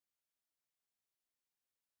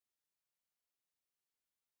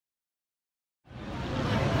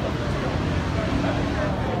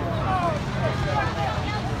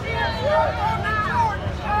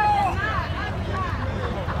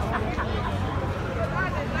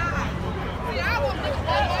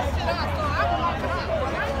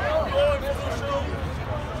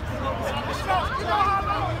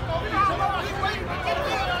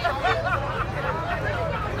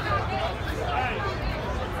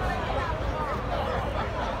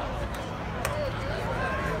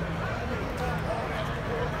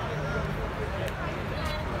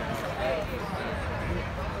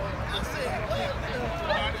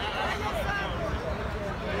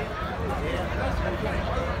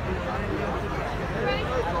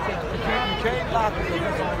Right.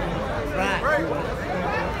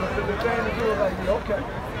 Okay.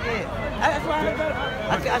 Yeah. That's why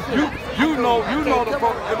You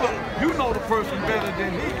know the person better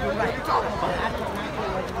than me. What you talking about?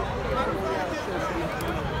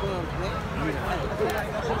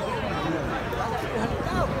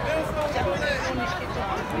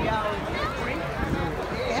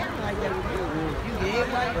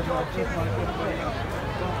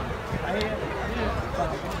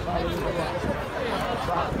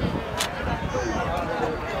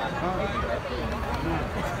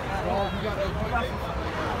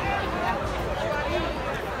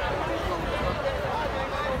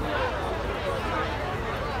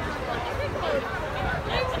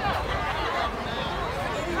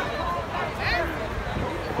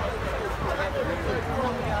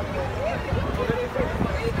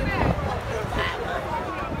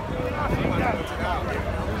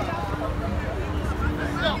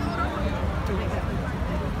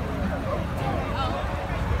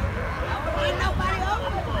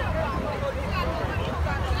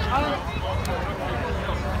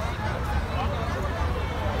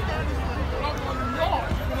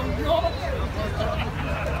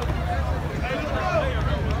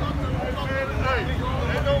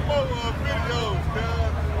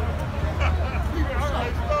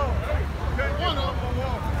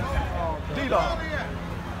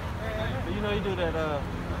 You know you do that,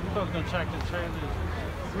 you folks gonna check the trailers.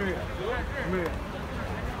 Man.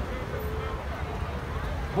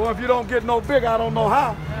 Boy, if you don't get no big, I don't know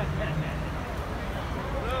how.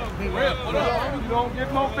 If you don't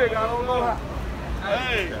get no big, I don't know how.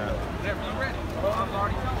 Hey.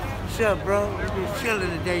 What's up, bro? We just chilling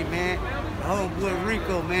today, man. Homeboy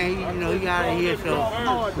Rico, man, he out of here,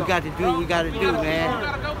 so we got to do what we got to do, man.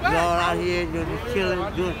 We all out here, just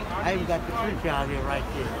chilling, doing. I even got the preacher out here right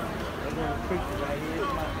there. I got the preacher right here.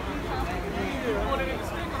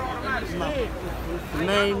 My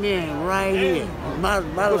main man right here.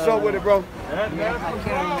 What's up with it, bro? That's my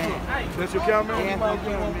cameraman. That's your cameraman? Yeah, my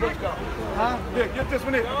cameraman. Huh? Yeah, get this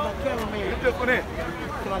one in. My cameraman. Get this one in.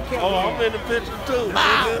 Oh, I'm in the picture too.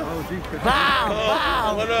 Bow.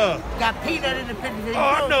 Bow. What up? Got Peanut in the picture. Oh,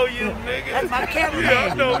 I know you, nigga. That's my cameraman.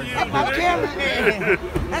 Yeah, I know you. That's my cameraman.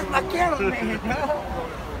 That's my cameraman, bro.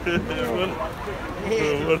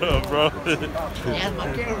 What up, bro? That's my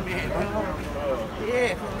cameraman, bro.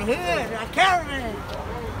 Yeah, from the hood, my cameraman.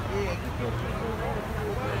 Yeah.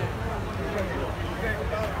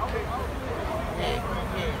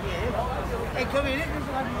 Hey, come here. This is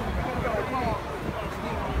what I'm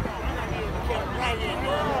right in,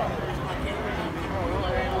 bro. That's my cameraman.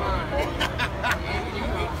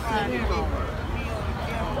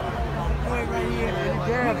 Right here.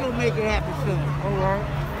 We're gonna make it happen soon. All right.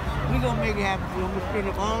 We're gonna make it happen soon. We're gonna spin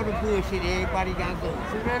up all the bullshit everybody got going.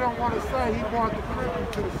 See, they don't want to say he brought the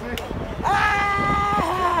Caribbean to the city.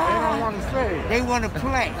 Ah! They don't want to say it. They want to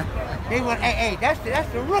play. They want. Hey, that's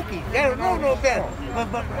the rookies. They don't know no better.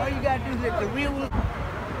 But all you gotta do is let the real one.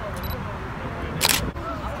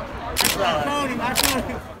 I told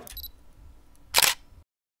him.